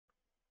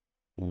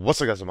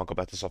What's up guys, welcome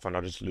back to Software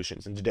Knowledge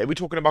Solutions, and today we're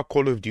talking about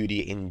Call of Duty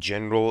in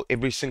general,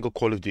 every single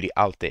Call of Duty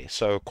out there.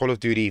 So Call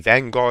of Duty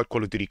Vanguard,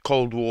 Call of Duty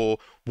Cold War,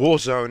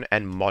 Warzone,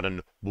 and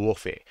Modern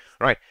Warfare.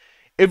 Right,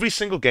 every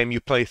single game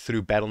you play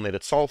through Battle.net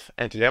itself,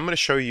 and today I'm going to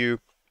show you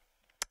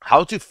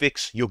how to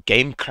fix your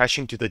game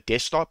crashing to the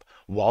desktop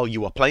while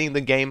you are playing the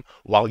game,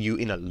 while you're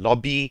in a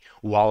lobby,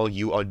 while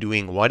you are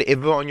doing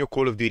whatever on your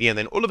Call of Duty, and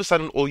then all of a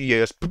sudden all you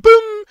hear is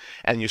boom,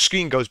 and your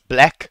screen goes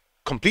black,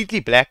 completely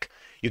black,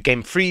 your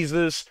game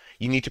freezes.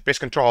 You need to press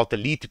Control Alt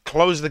Delete to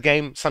close the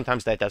game.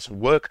 Sometimes that doesn't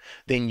work.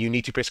 Then you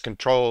need to press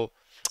Control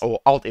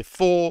or Alt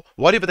F4,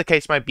 whatever the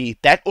case might be.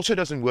 That also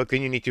doesn't work.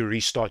 Then you need to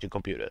restart your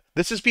computer.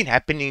 This has been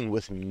happening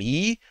with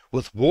me,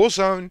 with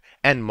Warzone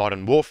and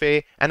Modern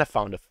Warfare, and I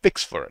found a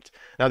fix for it.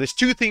 Now, there's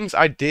two things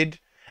I did,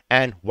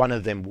 and one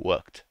of them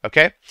worked.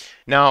 Okay.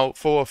 Now,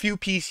 for a few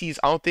PCs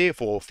out there,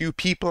 for a few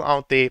people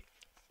out there,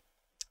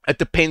 it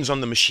depends on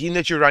the machine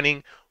that you're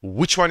running,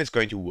 which one is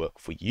going to work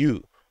for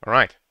you. All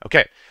right,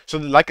 okay, so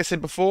like I said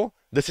before,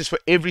 this is for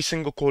every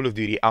single Call of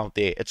Duty out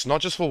there. It's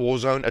not just for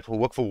Warzone. It will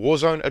work for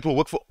Warzone. It will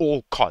work for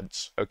all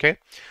CODs, okay?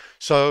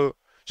 So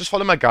just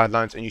follow my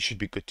guidelines and you should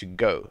be good to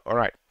go. All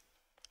right,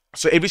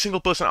 so every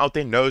single person out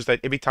there knows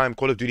that every time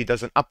Call of Duty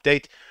does an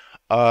update,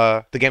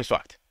 the game's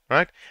fucked,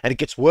 right? And it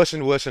gets worse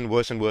and worse and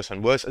worse and worse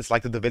and worse. It's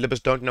like the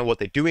developers don't know what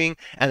they're doing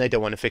and they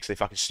don't want to fix their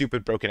fucking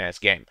stupid broken ass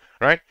game,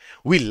 right?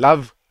 We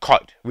love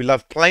COD. We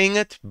love playing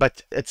it,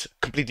 but it's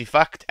completely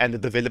fucked and the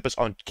developers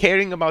aren't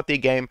caring about their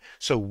game,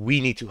 so we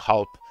need to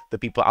help the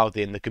people out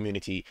there in the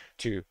community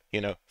to,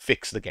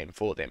 fix the game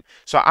for them.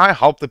 So I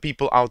help the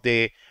people out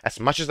there as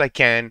much as I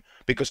can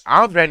because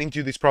I've ran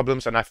into these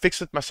problems and I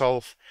fixed it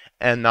myself,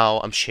 and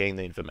now I'm sharing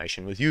the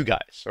information with you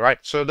guys. All right,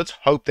 so let's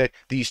hope that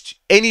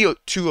any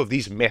two of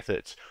these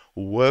methods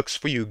works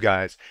for you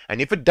guys,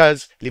 and if it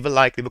does, leave a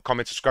like, leave a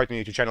comment, subscribe to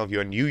the YouTube channel if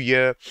you're new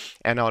here,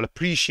 and I'll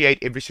appreciate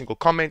every single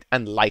comment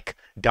and like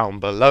down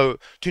below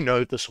to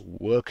know this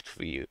worked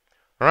for you.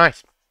 All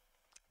right,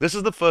 this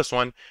is the first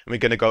one, and we're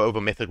going to go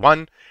over method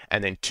 1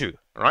 and then 2.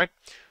 All right,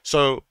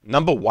 so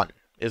number 1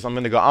 is I'm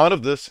going to go out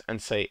of this and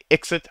say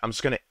exit. I'm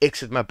just going to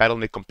exit my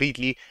Battle.net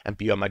completely and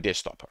be on my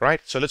desktop. All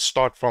right, so let's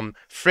start from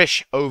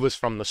fresh overs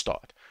from the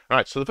start. All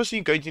right, so the first thing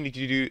you're going to need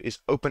to do is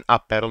open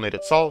up Battle.net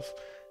itself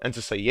and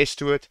to say yes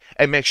to it,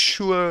 and make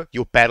sure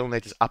your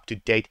Battle.net is up to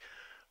date.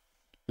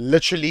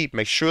 Literally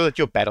make sure that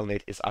your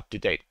Battle.net is up to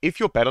date. If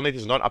your Battle.net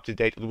is not up to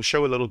date, it will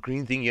show a little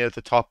green thing here at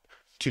the top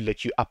to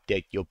let you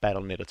update your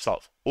Battle.net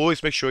itself.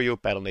 Always make sure your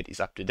Battle.net is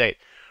up to date.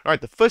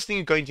 Alright, the first thing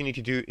you're going to need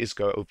to do is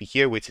go over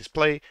here where it says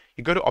play.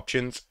 You go to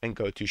options and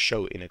go to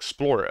show in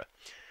Explorer.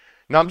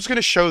 Now I'm just going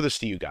to show this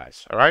to you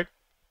guys. Alright,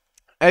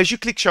 as you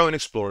click show in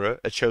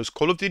Explorer, it shows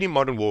Call of Duty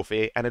Modern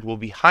Warfare and it will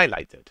be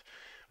highlighted.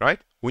 Right?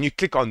 When you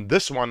click on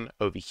this one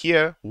over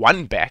here,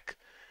 one back,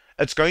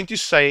 it's going to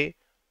say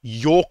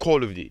your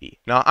Call of Duty.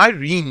 Now, I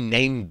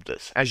renamed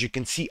this. As you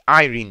can see,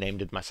 I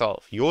renamed it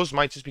myself. Yours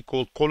might just be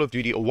called Call of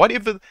Duty or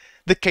whatever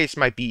the case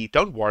might be.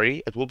 Don't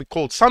worry, it will be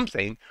called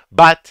something,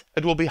 but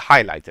it will be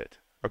highlighted.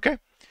 Okay?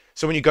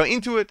 So when you go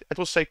into it, it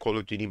will say Call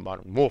of Duty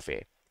Modern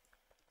Warfare.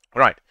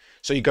 Alright,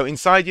 so you go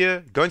inside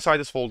here, go inside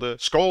this folder,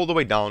 scroll all the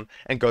way down,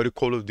 and go to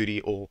Call of Duty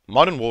or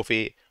Modern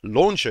Warfare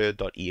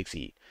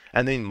Launcher.exe,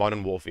 and then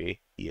Modern Warfare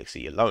exe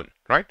alone,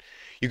 right?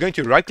 You're going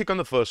to right click on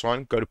the first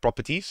one, go to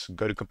properties,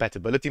 go to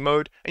compatibility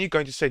mode, and you're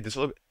going to say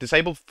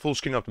disable full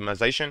screen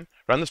optimization,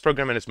 run this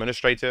program in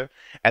administrator,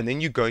 and then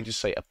you're going to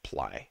say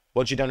apply.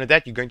 Once you're done with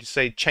that, you're going to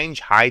say change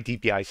high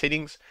DPI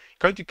settings.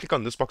 You're going to click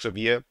on this box over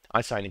here,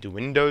 I sign into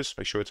Windows,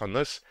 make sure it's on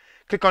this,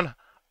 click on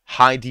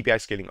high DPI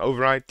scaling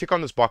override, tick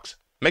on this box,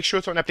 make sure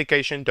it's on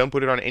application, don't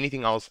put it on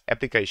anything else,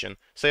 application,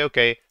 say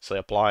OK, say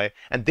apply,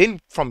 and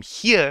then from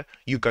here,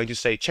 you're going to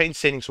say change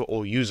settings for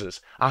all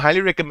users. I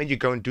highly recommend you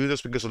go and do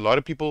this because a lot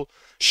of people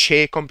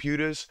share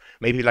computers,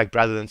 maybe like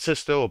brother and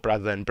sister or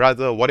brother and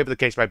brother, or whatever the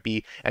case might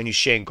be, and you're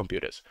sharing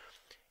computers.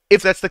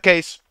 If that's the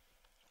case,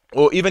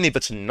 or even if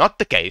it's not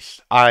the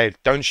case, I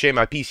don't share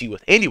my PC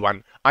with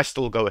anyone, I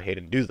still go ahead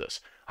and do this.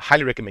 I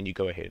highly recommend you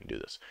go ahead and do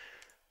this.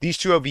 These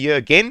two over here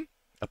again,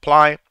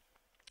 apply,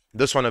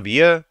 this one over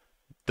here,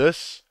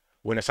 this,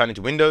 when I sign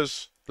into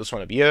Windows, this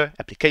one over here,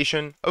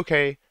 application,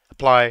 OK,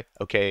 apply,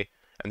 OK,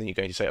 and then you're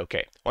going to say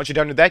OK. Once you're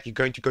done with that, you're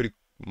going to go to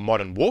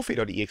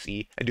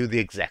modernwarfare.exe and do the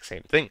exact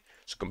same thing.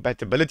 So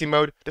compatibility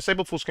mode,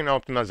 disable full screen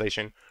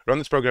optimization, run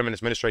this program in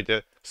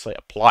administrator, say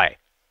apply.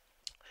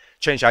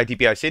 Change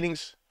IDPI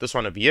settings, this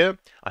one over here,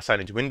 I sign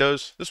into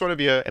Windows, this one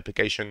over here,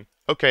 application,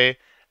 OK,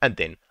 and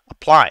then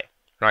apply.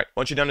 Right,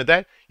 once you're done with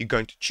that, you're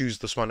going to choose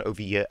this one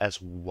over here as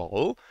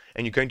well,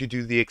 and you're going to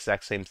do the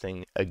exact same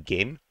thing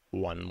again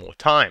one more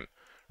time.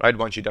 Right,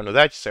 once you're done with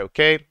that, you say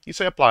OK, you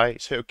say apply, you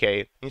say OK,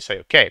 and you say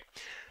OK.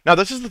 Now,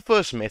 this is the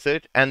first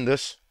method, and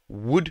this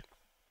would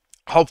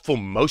help for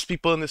most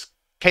people in this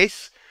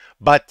case,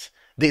 but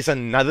there's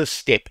another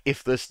step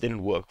if this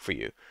didn't work for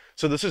you.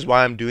 So this is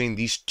why I'm doing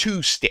these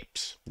two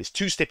steps. There's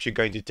two steps you're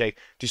going to take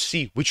to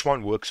see which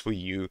one works for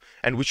you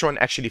and which one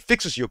actually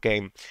fixes your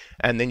game.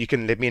 And then you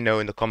can let me know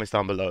in the comments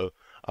down below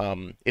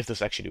if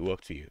this actually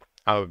worked for you.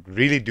 I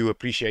really do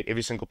appreciate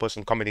every single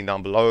person commenting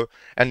down below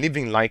and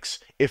leaving likes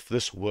if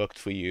this worked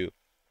for you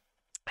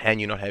and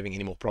you're not having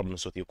any more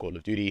problems with your Call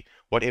of Duty,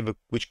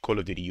 which Call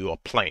of Duty you are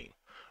playing.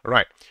 All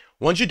right.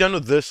 Once you're done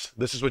with this,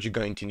 this is what you're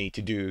going to need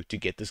to do to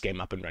get this game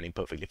up and running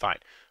perfectly fine.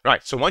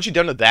 Right. So once you're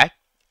done with that,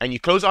 and you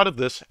close out of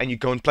this, and you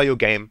go and play your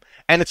game,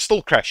 and it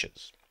still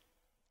crashes,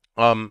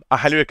 I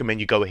highly recommend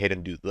you go ahead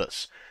and do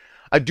this.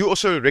 I do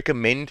also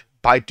recommend,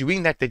 by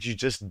doing that you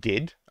just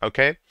did,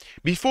 okay,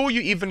 before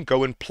you even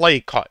go and play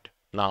COD,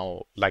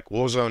 now, like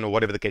Warzone or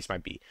whatever the case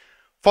might be,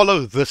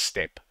 follow this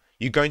step.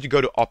 You're going to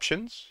go to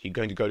Options, you're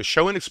going to go to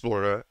Show and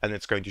Explorer, and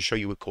it's going to show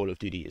you where Call of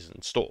Duty is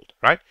installed,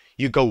 right?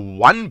 You go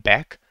one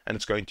back, and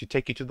it's going to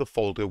take you to the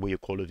folder where your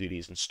Call of Duty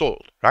is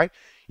installed, right?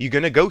 You're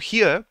going to go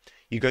here,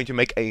 you're going to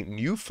make a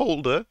new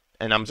folder,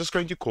 and I'm just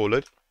going to call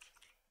it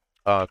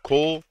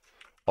Call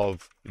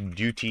of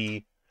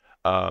Duty,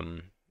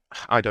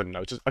 I don't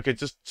know,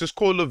 just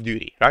Call of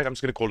Duty, right? I'm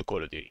just going to call it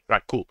Call of Duty,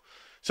 right? Cool.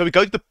 So we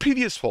go to the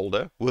previous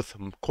folder with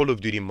Call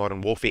of Duty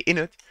Modern Warfare in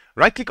it,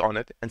 right click on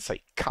it, and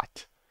say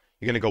Cut.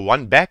 You're going to go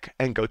one back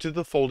and go to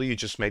the folder you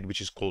just made,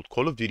 which is called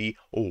Call of Duty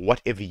or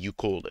whatever you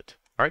called it,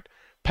 right?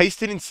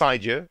 Paste it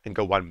inside here and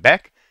go one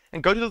back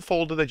and go to the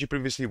folder that you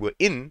previously were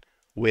in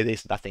where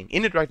there's nothing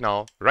in it right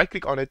now. Right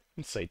click on it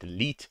and say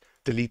delete.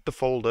 Delete the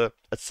folder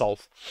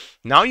itself.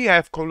 Now you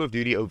have Call of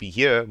Duty over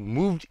here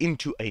moved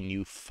into a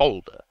new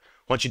folder.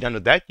 Once you're done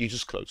with that, you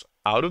just close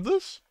out of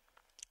this.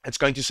 It's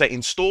going to say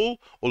install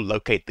or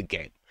locate the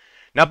game.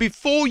 Now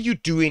before you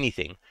do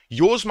anything,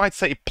 yours might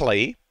say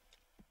play,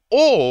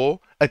 or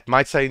it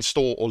might say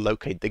install or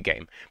locate the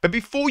game. But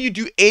before you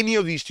do any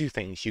of these two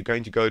things, you're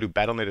going to go to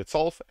Battle.net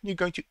itself and you're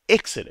going to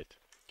exit it.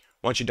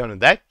 Once you're done with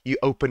that, you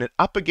open it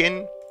up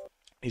again,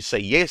 you say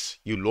yes,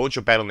 you launch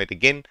your Battle.net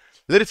again,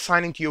 let it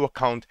sign into your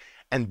account,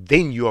 and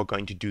then you are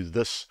going to do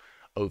this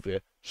over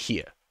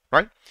here,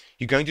 right?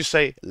 You're going to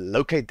say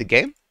locate the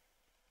game.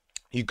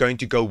 You're going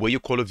to go where your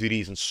Call of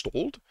Duty is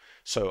installed.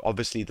 So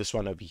obviously this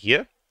one over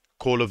here,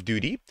 Call of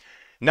Duty.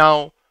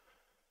 Now,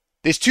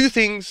 there's two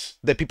things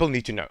that people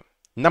need to know.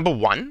 Number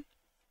one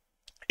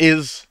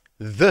is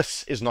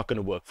this is not going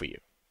to work for you,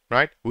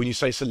 right? When you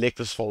say select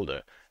this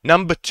folder.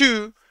 Number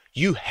two,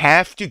 you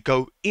have to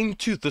go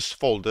into this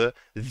folder,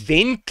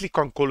 then click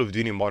on Call of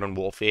Duty Modern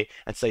Warfare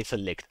and say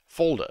select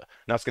folder.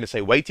 Now it's going to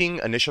say waiting,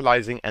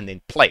 initializing, and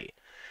then play.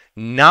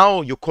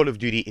 Now your Call of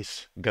Duty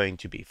is going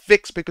to be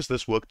fixed because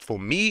this worked for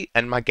me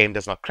and my game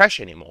does not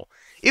crash anymore.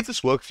 If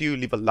this worked for you,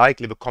 leave a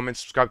like, leave a comment,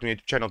 subscribe to my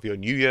YouTube channel if you're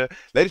new here.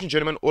 Ladies and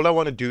gentlemen, all I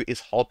want to do is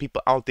help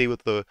people out there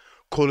with the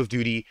Call of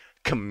Duty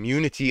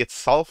community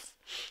itself.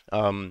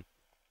 And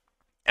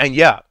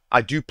yeah,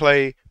 I do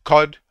play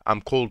COD.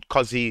 I'm called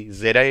Kozi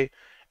ZA.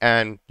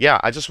 And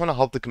yeah, I just want to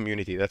help the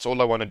community. That's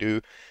all I want to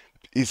do,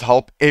 is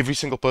help every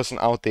single person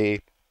out there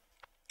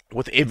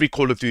with every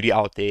Call of Duty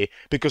out there,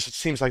 because it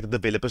seems like the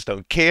developers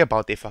don't care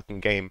about their fucking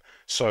game.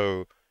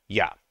 So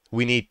yeah,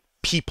 we need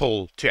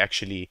people to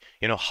actually,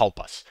 help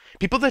us.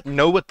 People that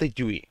know what they're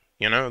doing,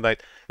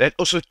 that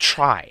also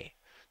try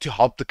to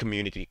help the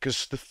community,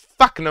 because the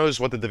fuck knows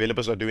what the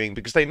developers are doing,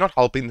 because they're not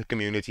helping the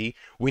community.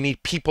 We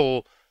need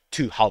people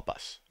to help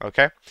us,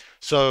 okay?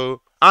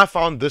 So I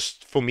found this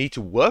for me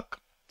to work,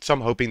 so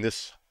I'm hoping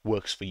this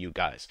works for you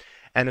guys.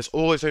 And as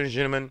always, ladies and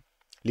gentlemen,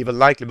 leave a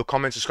like, leave a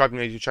comment, subscribe to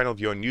my YouTube channel if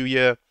you're new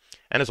here.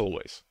 And as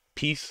always,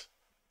 peace